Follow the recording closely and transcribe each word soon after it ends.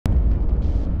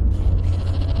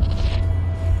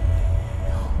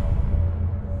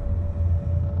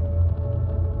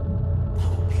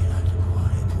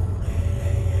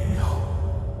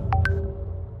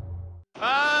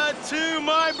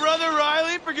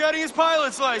getting his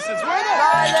pilot's license. Where the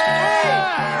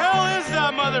hell is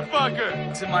that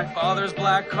motherfucker? To my father's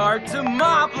black card, to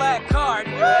my black card.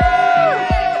 Woo!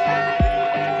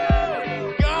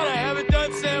 God, I haven't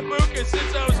done Sambuca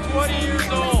since I was 20 years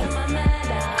old.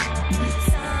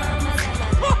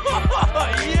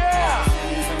 Yeah!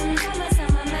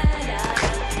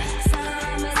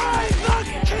 I'm the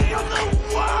king of the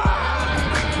world!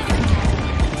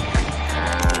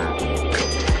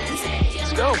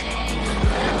 Let's go.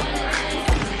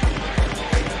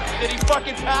 Did he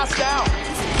fucking pass out?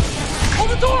 Hold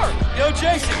the door! Yo,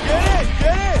 Jason, get in!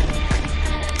 Get in!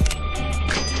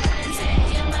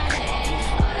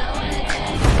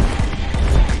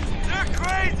 They're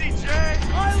crazy, Jay!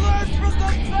 I learned from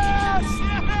the best!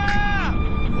 Yeah!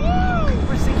 Woo!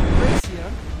 Ever think you're crazy,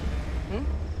 huh? Hmm?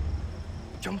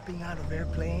 Jumping out of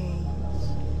airplanes,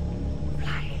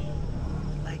 flying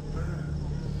like birds.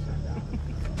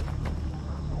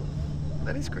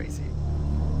 That is crazy.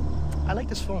 I like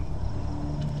this phone.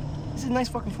 This is a nice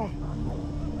fucking phone.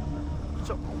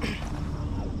 So,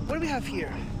 what do we have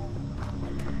here?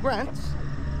 Grant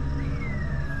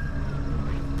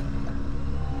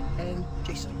and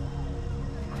Jason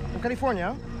from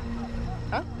California,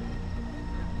 huh?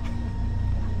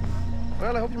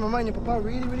 Well, I hope your mama and your papa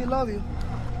really, really love you,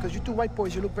 because you two white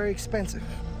boys, you look very expensive,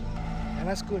 and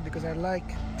that's good because I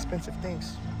like expensive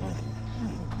things.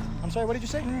 I'm sorry. What did you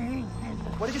say?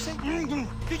 What did you say?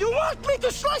 Do you want me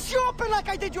to slice you open like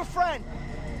I did your friend?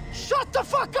 Shut the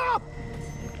fuck up!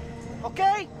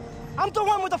 Okay? I'm the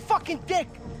one with the fucking dick.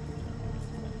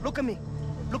 Look at me.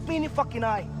 Look me in the fucking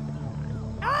eye.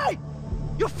 Hey!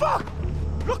 You fuck!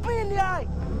 Look me in the eye.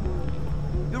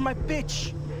 You're my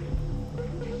bitch.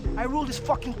 I rule this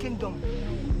fucking kingdom.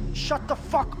 Shut the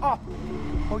fuck up,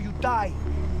 or you die.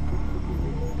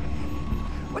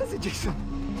 What is it, Jason?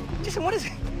 Jason, what is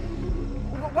it?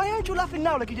 Why aren't you laughing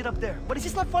now like you did up there? But is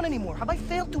this not fun anymore? Have I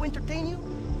failed to entertain you?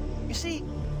 You see,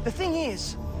 the thing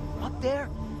is, up there,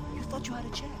 you thought you had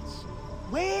a chance.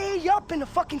 Way up in the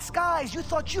fucking skies, you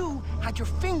thought you had your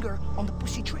finger on the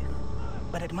pussy trigger.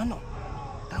 But hermano,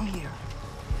 down here,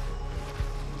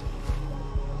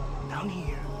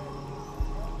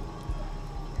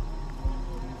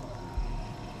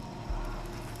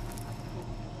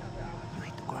 you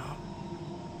hit the ground.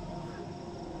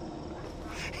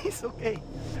 It's okay.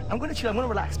 I'm gonna chill, I'm gonna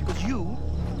relax, because you,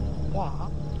 Wah,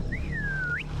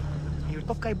 and your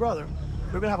tough guy brother,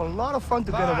 we're gonna have a lot of fun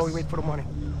together while we wait for the money.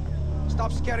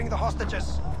 Stop scaring the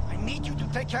hostages. I need you to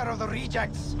take care of the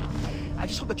rejects. I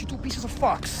just hope that you two pieces of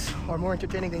fucks are more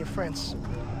entertaining than your friends.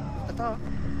 Ta-ta.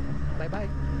 Bye-bye.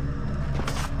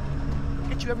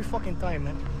 Get you every fucking time,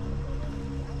 man.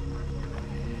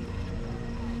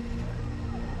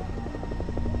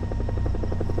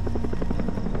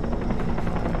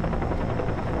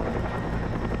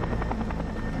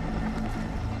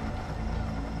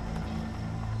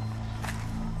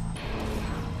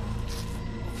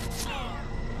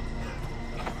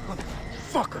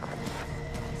 Motherfucker.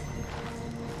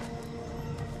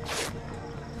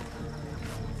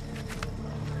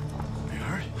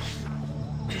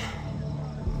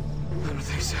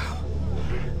 So,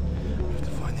 we have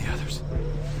to find the others.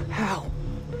 How?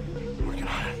 Working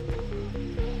on it.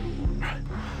 Right.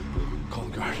 Call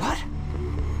the guard. What?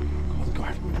 Call the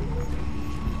guard.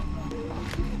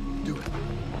 Do it.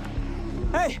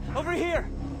 Hey, over here!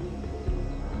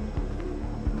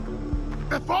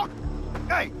 The fuck?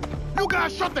 Hey, you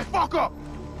guys shut the fuck up!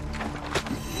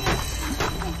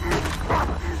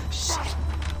 Shit.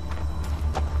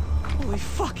 Holy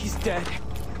fuck, he's dead.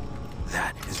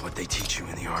 That is what they teach you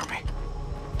in the army.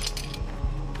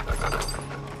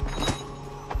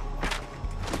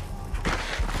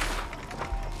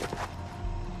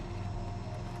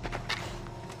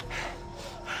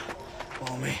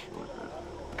 Follow me.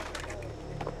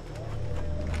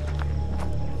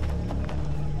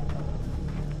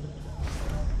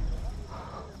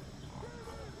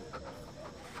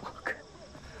 Fuck.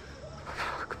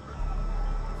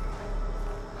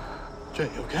 Jay,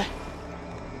 you okay?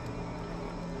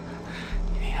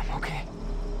 Yeah, I'm okay.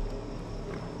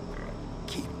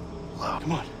 Keep low.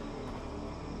 Come on.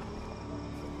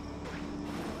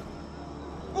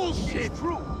 Bullshit!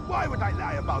 True. Why would I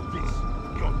lie about this?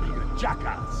 You're being a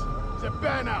jackass. The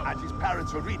burnout. And his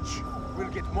parents are rich. We'll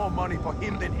get more money for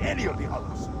him than any of the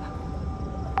others.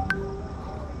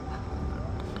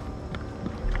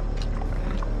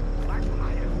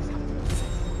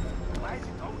 Why is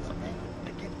it always me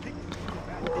that get picked for a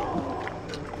bad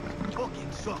thing?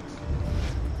 Talking sucks.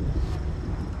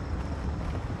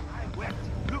 I wept.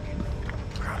 Look at me.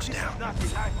 Crouch This down. is not the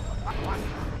life of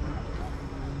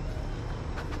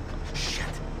a Shit.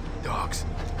 Dogs.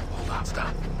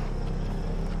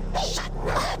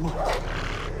 What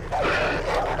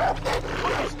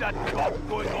is that dog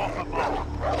going off about?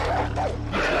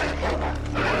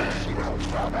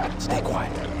 Stay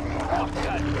quiet. Fuck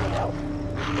that dog.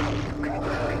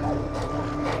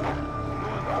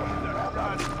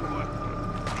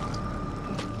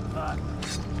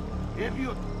 If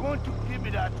you're going to give me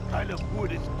that kind of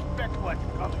wood, expect what's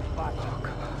coming back. Oh,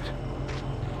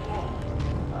 God.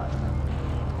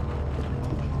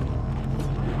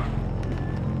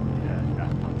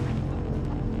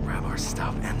 Grab our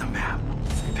stuff and the map.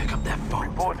 Pick up that phone.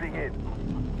 Reporting in.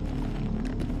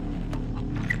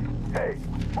 Hey,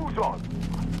 who's on?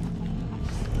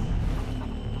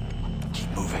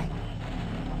 Keep moving.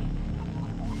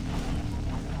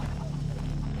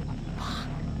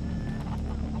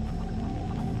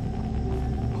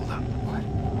 Hold up. What?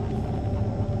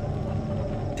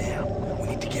 Damn, we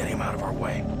need to get him out of our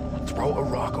way. Throw a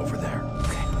rock over there.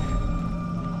 Okay.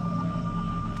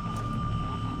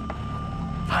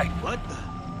 Hi. What the?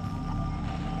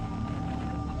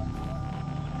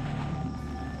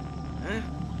 Huh?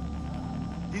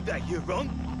 Did I hear wrong?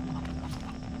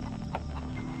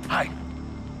 Hi.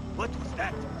 What was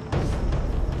that?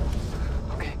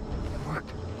 Okay, it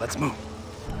worked. Let's move.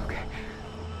 Okay.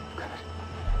 Good.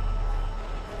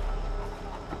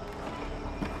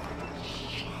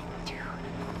 Shit, dude.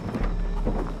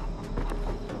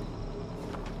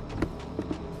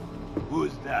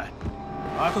 Who's that? Oh,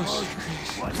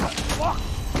 What the fuck?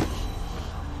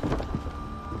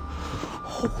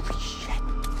 holy shit.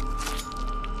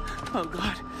 Oh,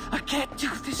 God. I can't do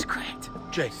this, Grant.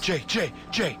 Jay,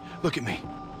 look at me.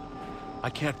 I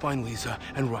can't find Lisa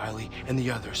and Riley and the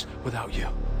others without you.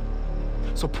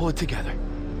 So pull it together.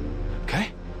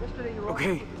 Okay? Yesterday you were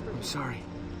Okay, I'm sorry.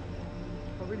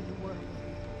 But really you were.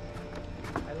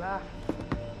 I laughed.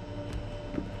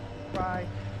 Cried.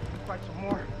 Cried some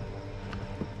more.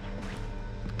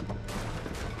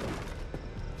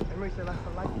 Memories that last a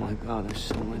Oh lifetime. my God, there's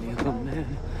so many of them,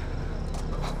 man.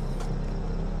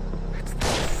 That's the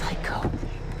psycho.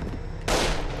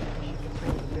 She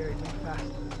gets very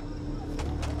fast.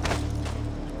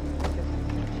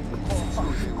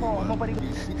 Call. Nobody.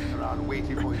 He's sitting around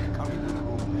waiting for you to come into the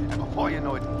room. And before you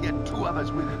know it, get two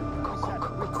others with him. Go, quick.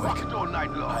 Fucked all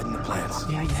night long. Hide in the plants.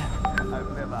 Yeah. I've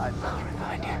never had I'll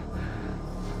remind you.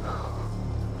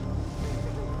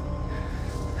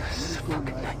 This is a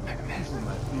fucking nightmare, man.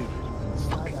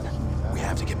 We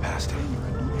have to get past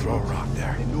him. Throw a rock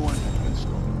there. No one can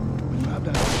stop. When you have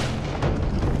that,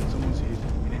 someone's head,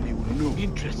 and then they will know you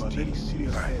are a very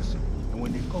serious person. And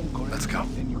when they come correct, Let's go.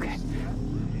 then you Okay.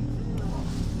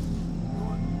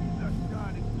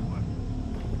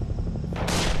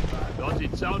 Thought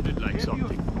it sounded like something.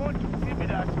 If you're going to give me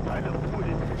that kind of wood,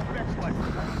 expect what's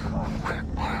Where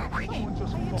are we?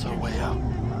 It's our way out.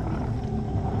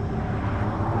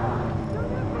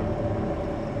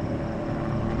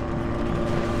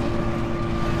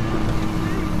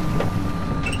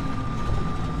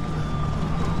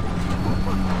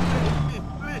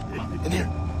 In here.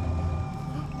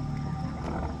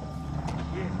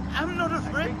 I'm not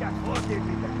afraid.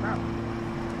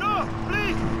 No,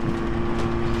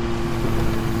 please!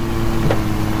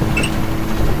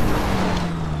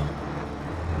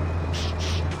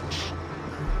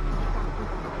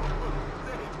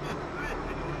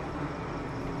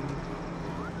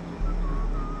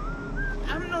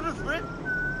 I'm not afraid.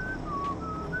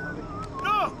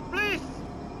 No, please!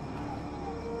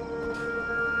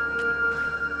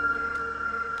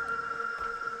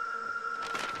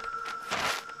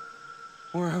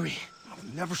 Where are we?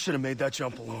 Never should have made that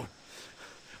jump alone.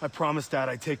 I promised Dad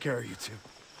I'd take care of you two.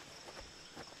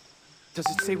 Does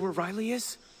it say where Riley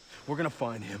is? We're gonna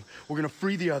find him. We're gonna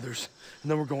free the others, and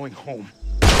then we're going home.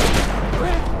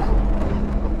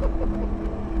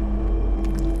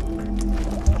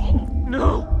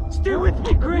 No! Stay with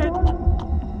me, Grant!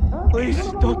 Please,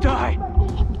 don't die!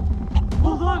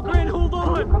 Hold on, Grant, hold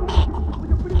on!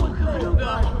 Oh, God, oh,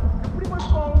 God.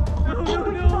 No!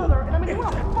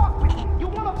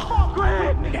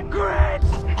 Grant!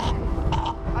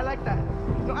 I like that.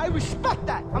 No, I respect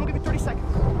that. I'm gonna give you 30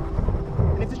 seconds.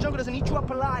 And if this jungle doesn't eat you up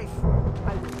alive,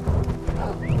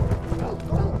 You're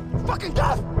fucking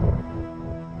deaf!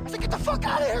 I said get the fuck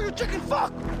out of here, you chicken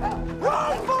fuck!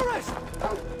 Run, Forrest!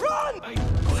 Run!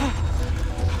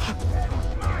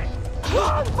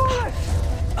 Run, Forrest!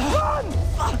 Run!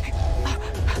 Fuck!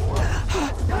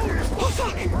 Oh,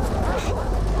 fuck!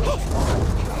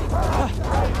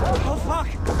 Oh, fuck!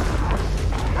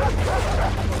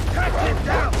 Cut him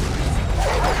down!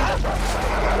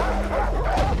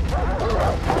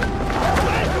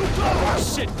 Where you go?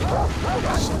 shit! No,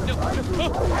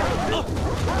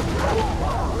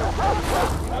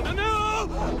 no, no!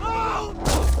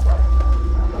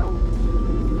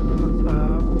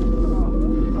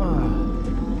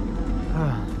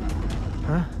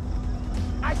 Huh?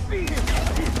 I see him!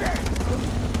 He's there!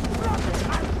 Brother,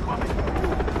 I'm coming!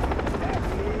 There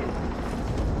he is!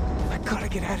 I gotta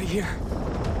get out of here.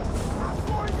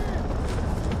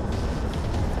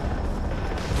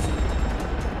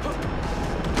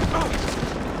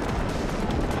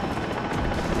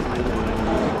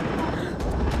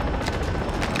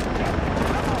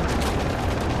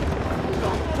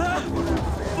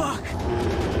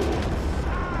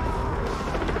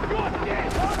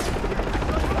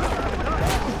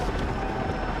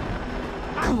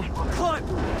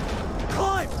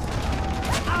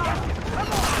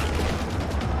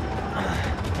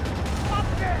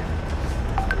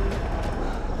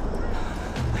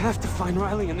 I have to find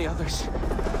Riley and the others.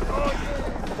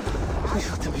 Please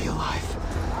let them be alive.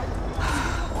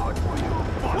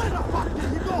 Where the fuck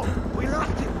did he go? We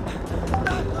lost him!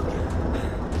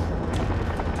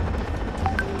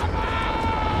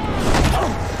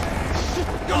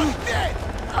 You're dead!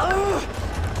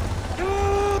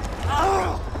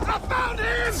 I found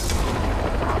him!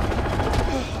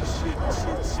 Shit, oh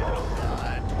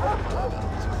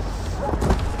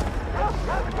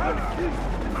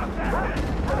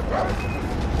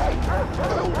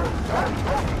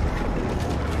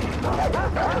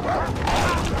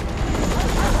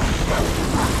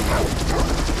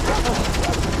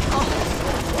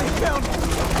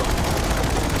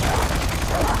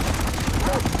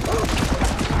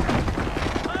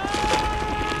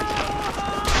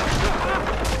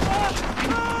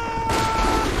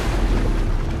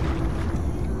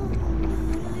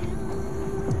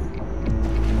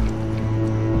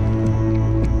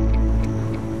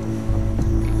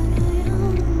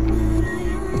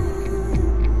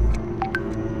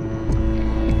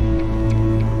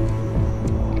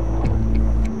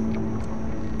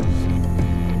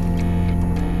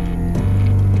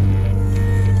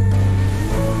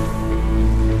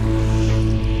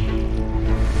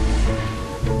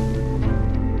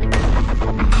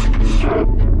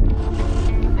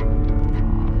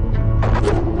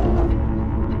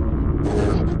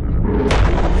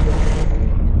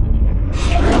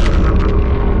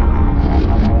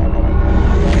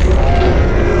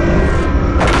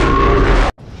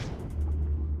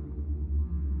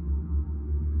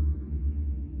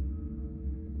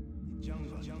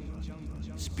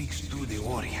Speaks through the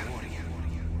warrior.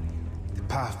 The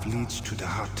path leads to the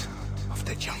heart of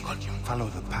the jungle. Follow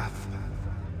the path,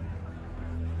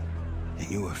 and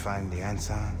you will find the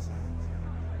answer.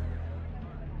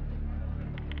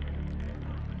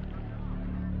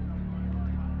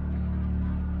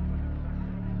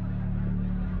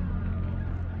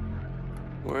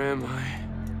 Where am I?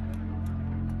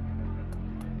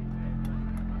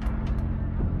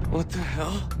 What the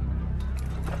hell?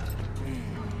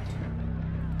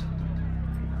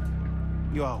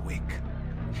 You are awake.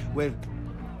 Well,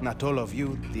 not all of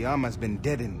you. The arm has been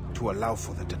deadened to allow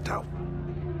for the Tatau.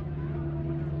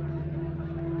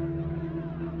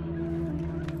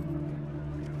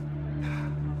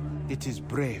 It is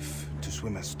brave to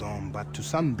swim a storm, but to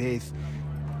sunbathe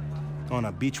on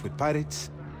a beach with pirates,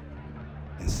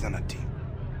 insanity.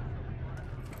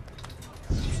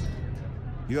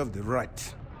 You have the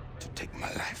right to take my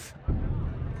life.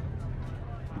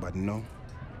 But no,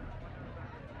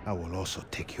 I will also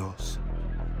take yours.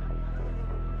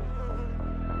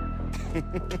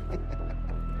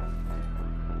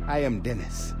 I am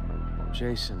Dennis.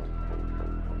 Jason.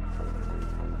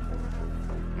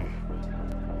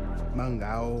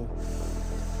 Mangao.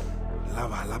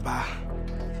 Lava lava.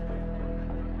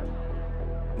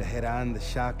 The heron, the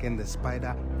shark, and the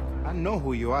spider. I know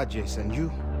who you are, Jason.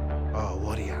 You are a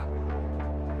warrior.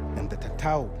 And the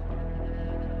Tatau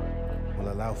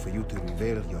will allow for you to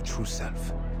reveal your true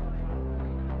self.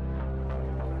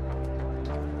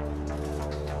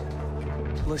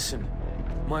 Listen,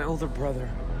 my older brother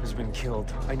has been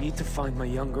killed. I need to find my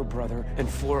younger brother and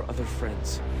 4 other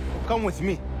friends. Come with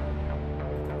me.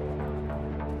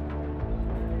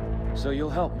 So you'll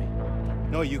help me?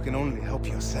 No, you can only help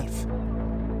yourself.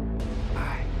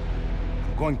 I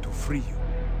am going to free you.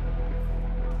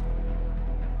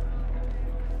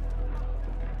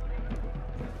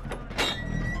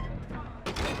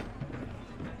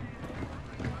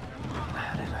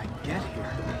 How did I get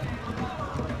here?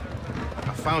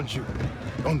 I found you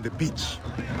on the beach.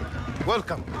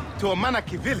 Welcome to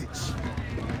Amanaki village.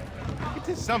 It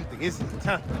is something, isn't it,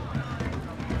 huh?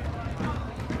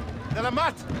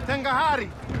 Dalamat, Tangahari.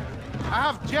 I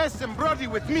have Jess and Brody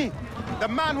with me. The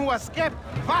man who escaped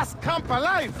Vast Camp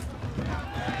alive!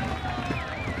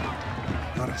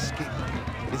 Your escape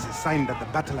is a sign that the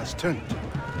battle has turned.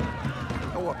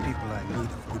 Our people are in need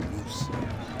of good news.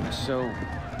 So,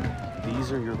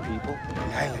 these are your people?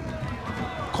 The island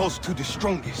calls to the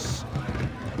strongest.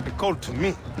 They called to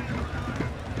me.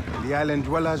 The island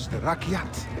dwellers, the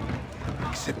Rakyat,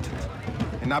 accepted.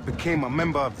 And I became a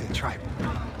member of their tribe.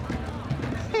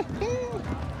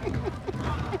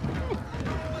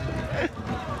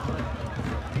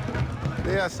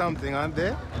 They are something, aren't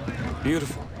they?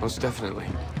 Beautiful, most definitely.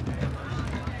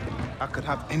 I could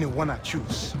have anyone I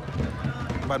choose.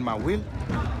 But my will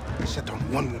is set on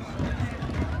one woman.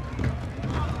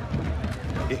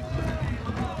 Here,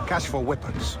 cash for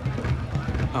weapons.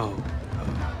 Oh.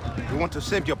 You want to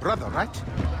save your brother, right?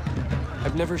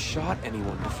 I've never shot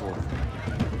anyone before.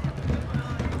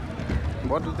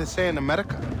 What do they say in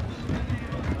America?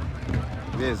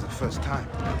 There's a first time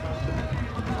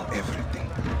for everything.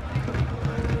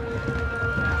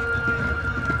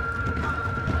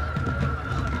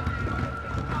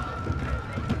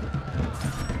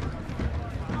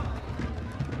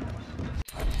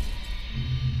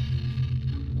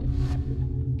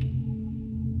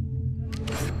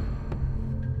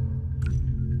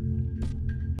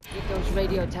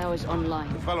 Radio towers online.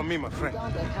 Follow me, my friend.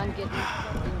 I can't get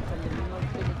anything from the remote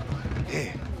villages.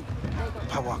 Here,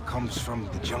 power comes from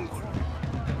the jungle,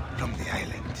 from the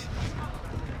island.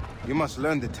 You must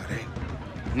learn the terrain,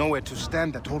 know where to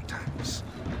stand at all times.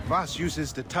 Vaas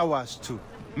uses the towers to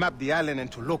map the island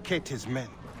and to locate his men.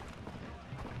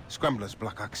 Scramblers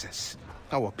block access.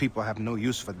 Our people have no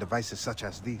use for devices such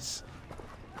as these.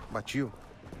 But you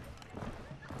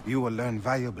will learn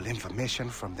valuable information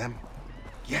from them.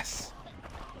 Yes.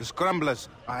 The scramblers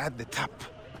are at the top.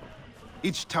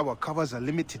 Each tower covers a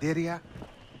limited area.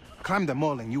 Climb them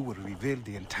all and you will reveal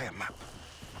the entire map.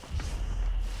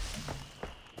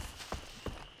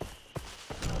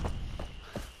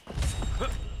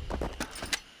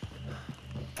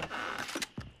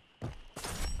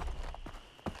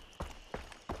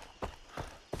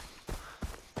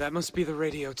 That must be the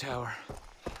radio tower.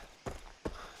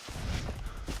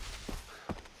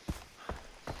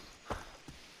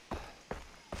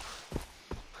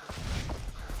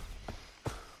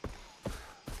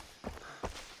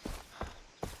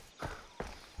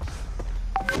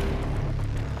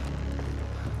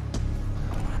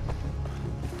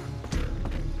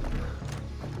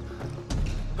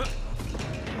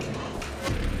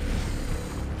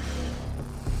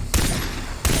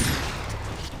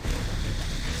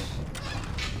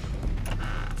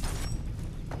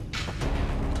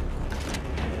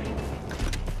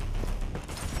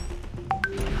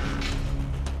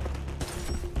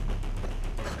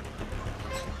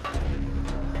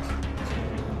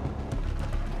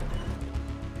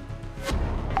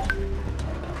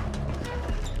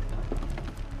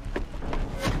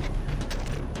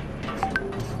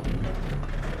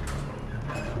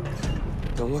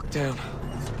 Don't look down.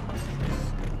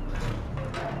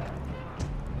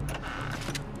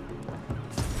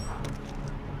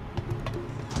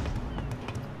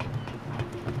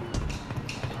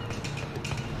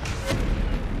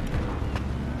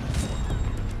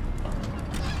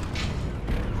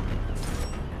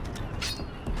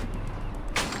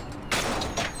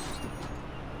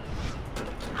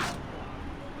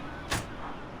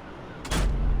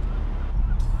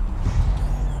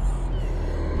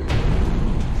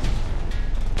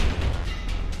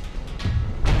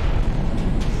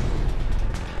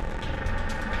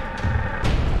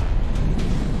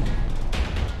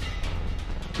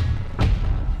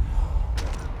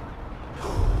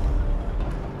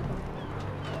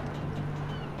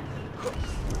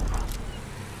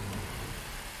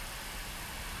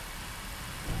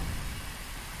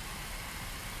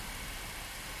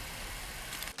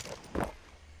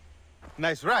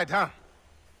 Nice ride, huh?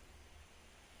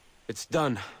 It's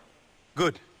done.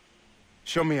 Good.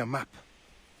 Show me a map.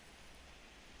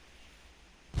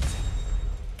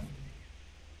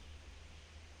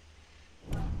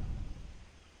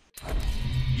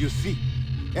 You see,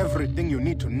 everything you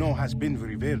need to know has been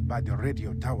revealed by the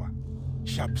radio tower.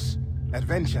 Shops,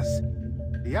 adventures.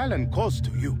 The island calls to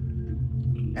you.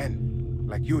 And,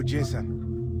 like you,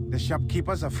 Jason, the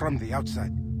shopkeepers are from the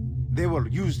outside. They will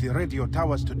use the radio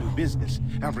towers to do business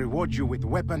and reward you with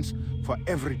weapons for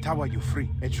every tower you free.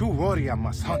 A true warrior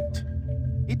must hunt.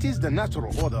 It is the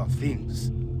natural order of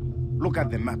things. Look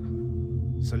at the map.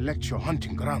 Select your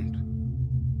hunting ground.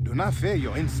 Do not fear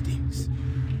your instincts.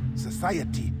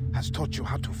 Society has taught you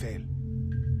how to fail,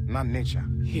 not nature.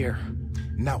 Here.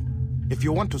 Now, if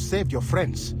you want to save your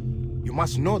friends, you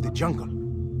must know the jungle.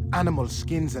 Animal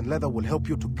skins and leather will help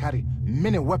you to carry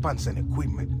many weapons and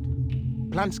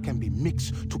equipment. Plants can be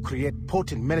mixed to create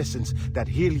potent medicines that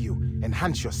heal you,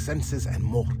 enhance your senses, and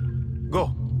more.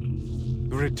 Go.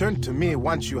 Return to me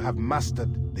once you have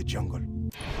mastered the jungle.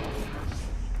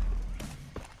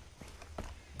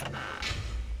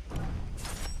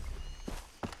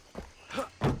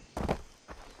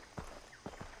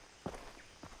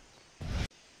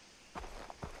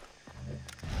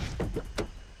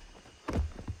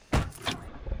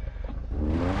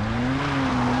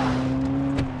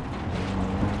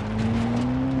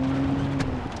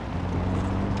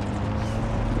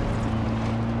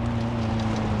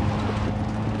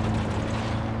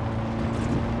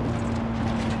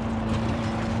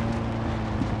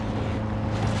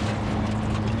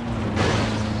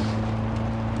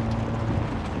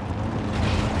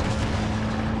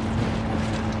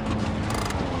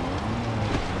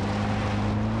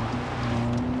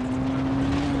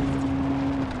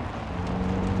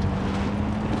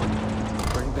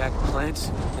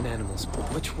 Plants and animals.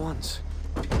 Which ones?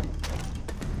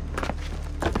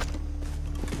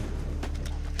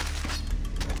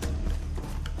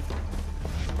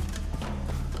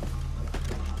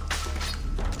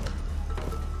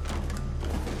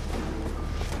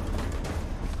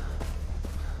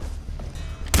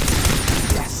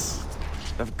 Yes!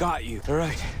 I've got you. All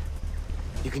right.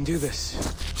 You can do this.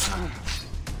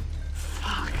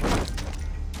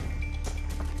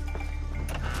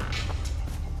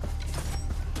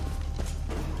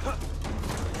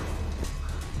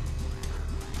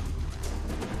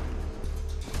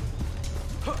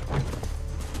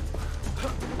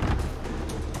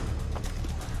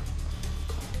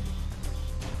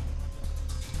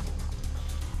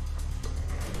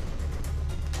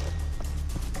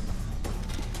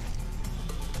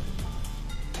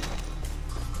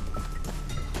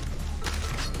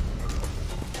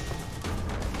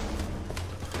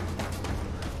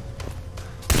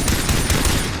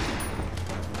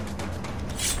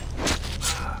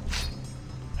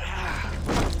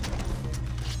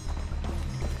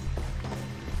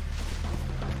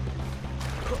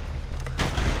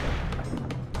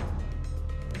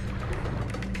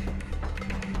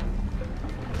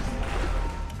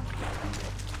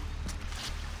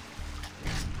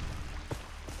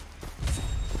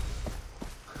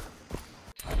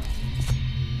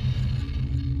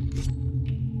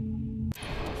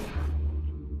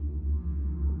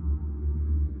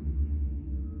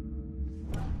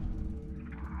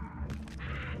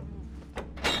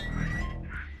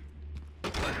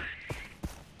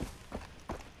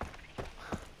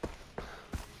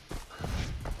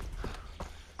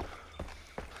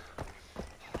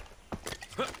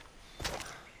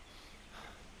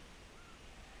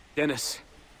 Dennis,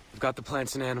 I've got the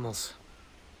plants and animals.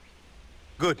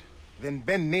 Good. Then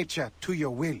bend nature to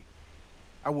your will.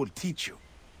 I will teach you.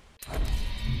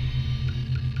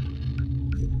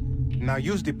 Now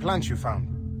use the plants you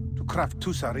found to craft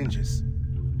 2 syringes.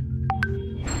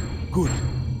 Good,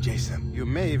 Jason. You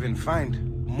may even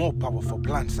find more powerful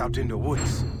plants out in the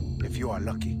woods, if you are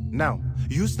lucky. Now,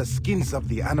 use the skins of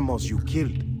the animals you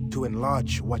killed to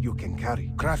enlarge what you can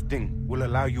carry. Crafting will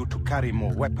allow you to carry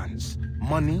more weapons,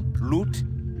 money, loot,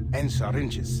 and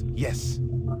syringes. Yes.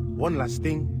 One last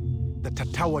thing, the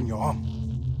tattoo on your arm.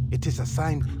 It is a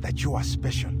sign that you are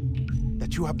special,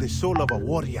 that you have the soul of a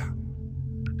warrior.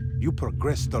 You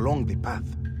progressed along the path.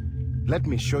 Let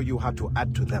me show you how to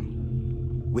add to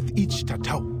them. With each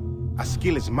tattoo, a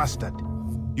skill is mastered.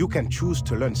 You can choose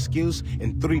to learn skills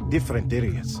in 3 different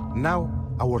areas. Now,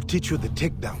 I will teach you the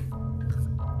takedown.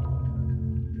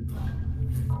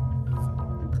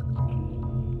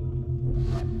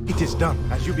 It is done.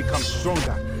 As you become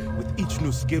stronger, with each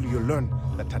new skill you learn,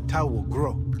 the tattoo will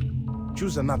grow.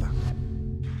 Choose another.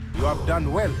 You have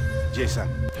done well, Jason.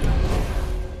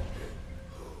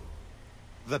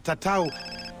 The tattoo...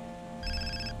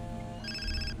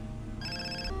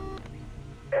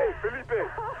 Hey,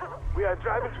 Felipe! We are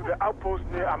driving to the outpost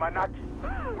near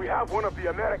Amanaki. We have one of the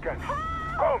Americans.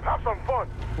 Come, have some fun!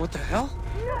 What the hell?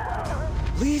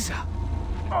 Lisa!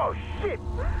 Oh, shit!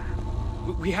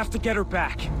 We have to get her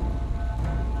back.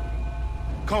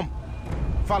 Come,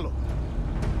 follow.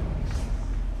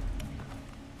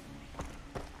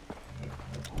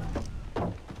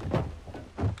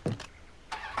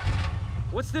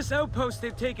 What's this outpost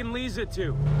they've taken Lisa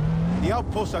to? The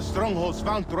outposts are strongholds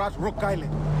found throughout Rook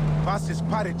Island. Fastest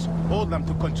pirates hold them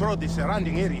to control the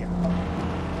surrounding area.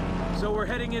 So we're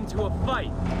heading into a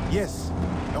fight? Yes,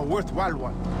 a worthwhile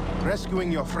one.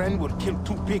 Rescuing your friend will kill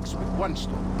 2 pigs with 1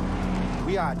 stone.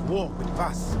 We are at war with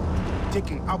Vass.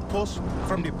 Taking outposts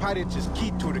from the pirates is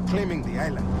key to reclaiming the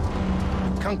island.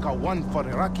 conquer one for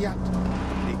Iraqiat,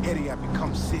 the area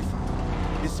becomes safer.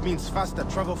 This means faster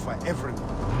travel for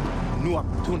everyone. New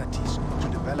opportunities to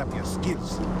develop your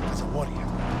skills as a warrior.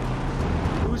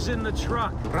 Who's in the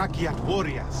truck? Rakyat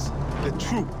warriors. The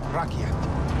true Rakyat,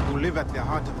 who live at the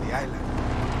heart of the island.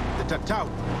 The Tatau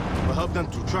will help them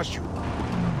to trust you.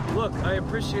 Look, I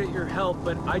appreciate your help,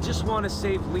 but I just want to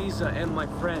save Lisa and my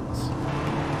friends.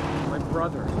 My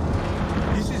brother.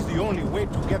 This is the only way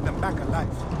to get them back alive.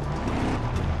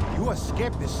 You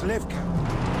escaped the slave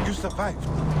camp. You survived.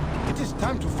 It is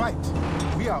time to fight.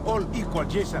 We are all equal,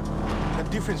 Jason. The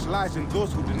difference lies in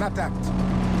those who do not act.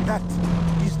 That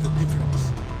is the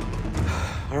difference.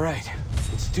 All right,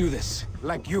 let's do this.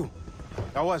 Like you.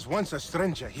 I was once a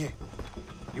stranger here.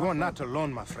 You are not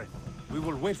alone, my friend. We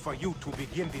will wait for you to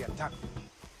begin the attack.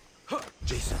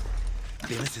 Jason,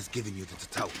 Dennis has given you the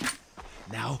Tatau.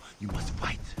 Now you must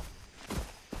fight.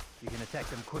 You can attack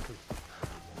them quickly.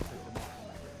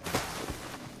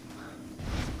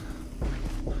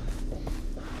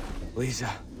 Lisa,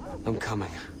 I'm coming.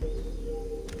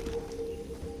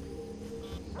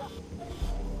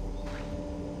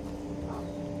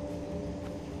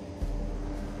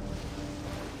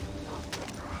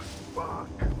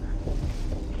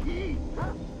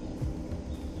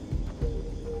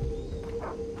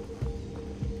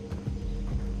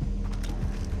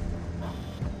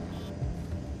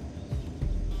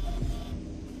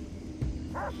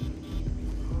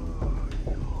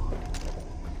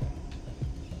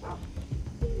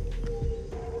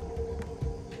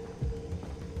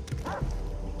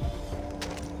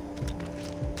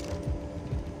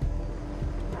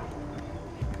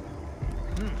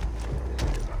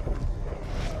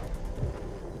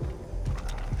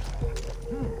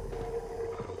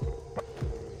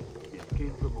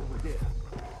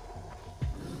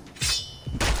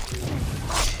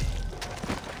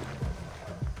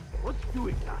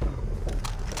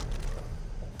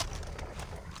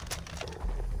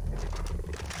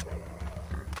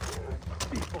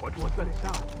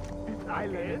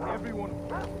 Everyone,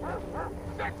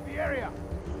 check the area.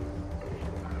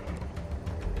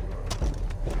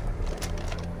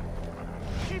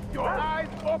 Keep your eyes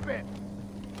open.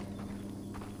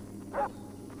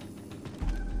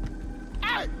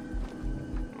 Hey!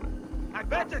 I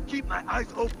better keep my eyes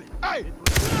open. Hey!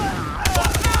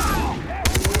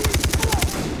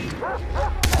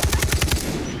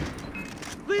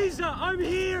 Lisa, I'm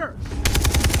here!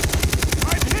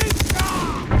 I'm hit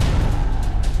now!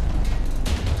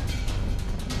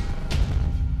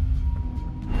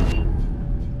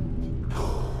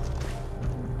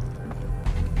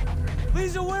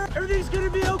 Lisa, where? Everything's gonna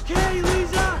be okay,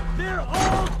 Lisa! They're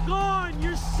all gone!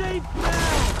 You're safe now!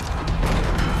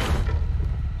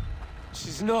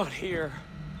 She's not here.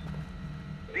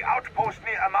 The outpost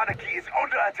near Amanaki is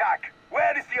under attack.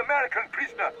 Where is the American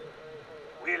prisoner?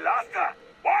 We lost her.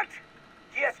 What?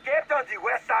 She escaped on the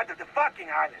west side of the fucking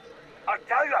island. I'll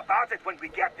tell you about it when we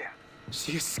get there.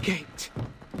 She escaped.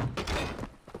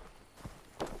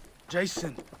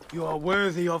 Jason, you are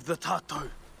worthy of the Tatau.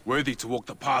 Worthy to walk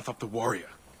the path of the warrior.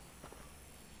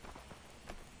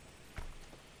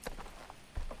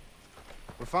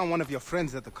 We found one of your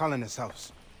friends at the colonist's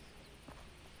house.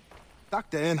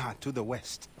 Dr. Earnhardt to the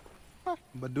west.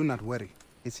 But do not worry.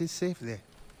 It is safe there.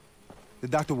 The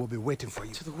doctor will be waiting for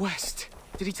you. To the west?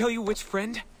 Did he tell you which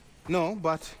friend? No,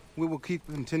 but we will keep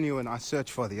continuing our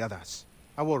search for the others.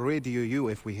 I will radio you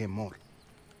if we hear more.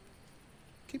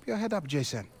 Keep your head up,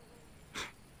 Jason.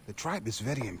 The tribe is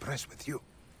very impressed with you.